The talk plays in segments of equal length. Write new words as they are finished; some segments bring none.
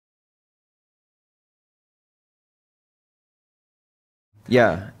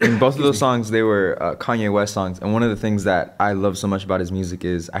Yeah, in both of those songs, they were Kanye West songs. And one of the things that I love so much about his music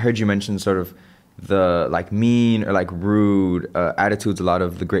is I heard you mention sort of the like mean or like rude attitudes a lot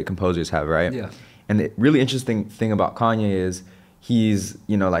of the great composers have, right? Yeah. And the really interesting thing about Kanye is he's,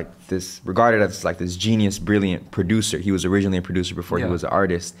 you know, like this regarded as like this genius, brilliant producer. He was originally a producer before he was an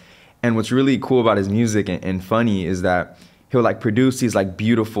artist. And what's really cool about his music and funny is that he'll like produce these like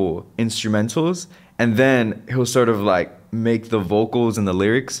beautiful instrumentals, and then he'll sort of like make the vocals and the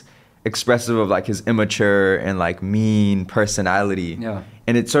lyrics expressive of like his immature and like mean personality. Yeah.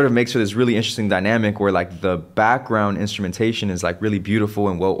 And it sort of makes for this really interesting dynamic where like the background instrumentation is like really beautiful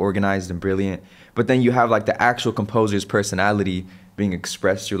and well organized and brilliant, but then you have like the actual composer's personality being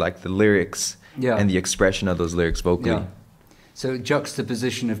expressed through like the lyrics and the expression of those lyrics vocally. Yeah. So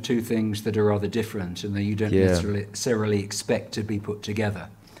juxtaposition of two things that are rather different and that you don't necessarily expect to be put together.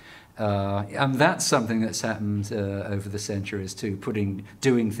 And that's something that's happened over the centuries too,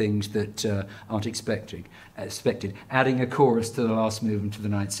 doing things that aren't expected. Adding a chorus to the last movement of the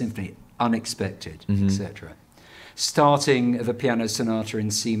Ninth Symphony, unexpected, etc. Starting the piano sonata in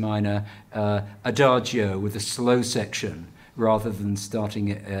C minor, adagio with a slow section, rather than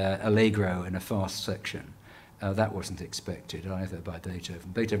starting allegro in a fast section. That wasn't expected either by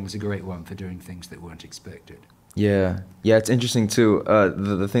Beethoven. Beethoven was a great one for doing things that weren't expected. Yeah, it's interesting too.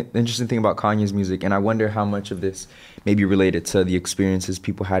 The interesting thing about Kanye's music, and I wonder how much of this may be related to the experiences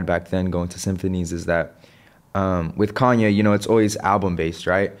people had back then going to symphonies, is that with Kanye, you know, it's always album-based,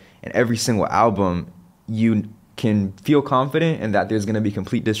 right? And every single album, you can feel confident in that there's going to be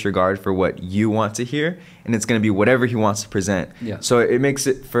complete disregard for what you want to hear, and it's going to be whatever he wants to present. Yeah. So it makes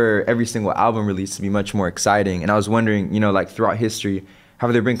it for every single album release to be much more exciting. And I was wondering, you know, like throughout history,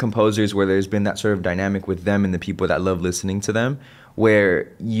 have there been composers where there's been that sort of dynamic with them and the people that love listening to them,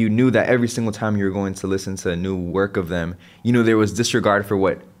 where you knew that every single time you were going to listen to a new work of them, you know, there was disregard for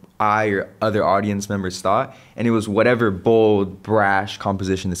what I or other audience members thought, and it was whatever bold, brash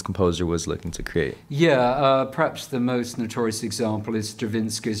composition this composer was looking to create? Yeah, perhaps the most notorious example is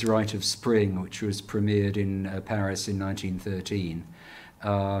Stravinsky's Rite of Spring, which was premiered in Paris in 1913.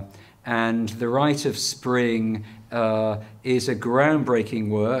 And the Rite of Spring is a groundbreaking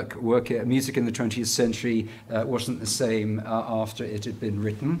work. Music in the 20th century wasn't the same after it had been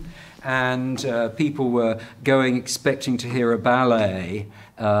written. And people were going expecting to hear a ballet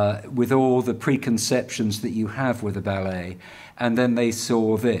with all the preconceptions that you have with a ballet. And then they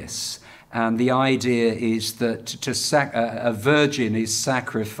saw this. And the idea is that a virgin is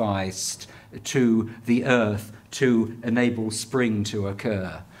sacrificed to the earth to enable spring to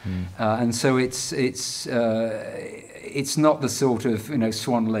occur. And so it's not the sort of, you know,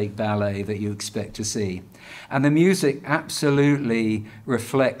 Swan Lake ballet that you expect to see, and the music absolutely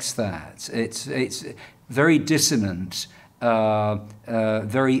reflects that. It's very dissonant,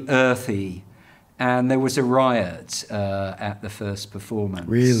 very earthy, and there was a riot at the first performance.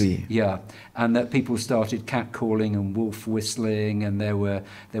 Really? Yeah, and that people started catcalling and wolf whistling, and there were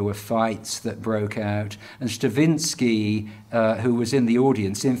fights that broke out. And Stravinsky, who was in the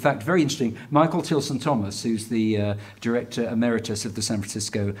audience, in fact, very interesting. Michael Tilson Thomas, who's the director emeritus of the San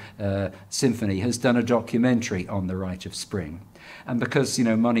Francisco Symphony, has done a documentary on the Rite of Spring. And because, you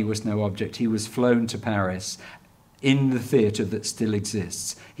know, money was no object, he was flown to Paris in the theatre that still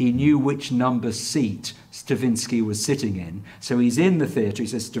exists. He knew which number seat Stravinsky was sitting in. So he's in the theatre, he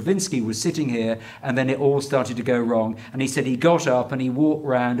says Stravinsky was sitting here, and then it all started to go wrong. And he said he got up and he walked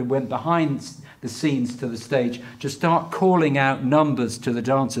round and went behind the scenes to the stage to start calling out numbers to the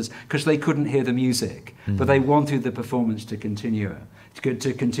dancers because they couldn't hear the music, but they wanted the performance to continue.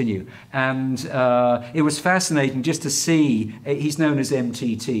 And it was fascinating just to see. He's known as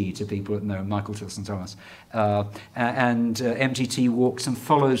MTT to people that know Michael Tilson Thomas, and MTT walks and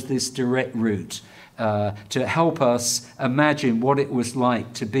follows this direct route to help us imagine what it was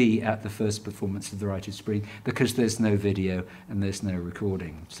like to be at the first performance of the Rite of Spring, because there's no video and there's no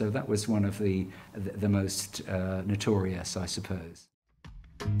recording. So that was one of the most notorious, I suppose.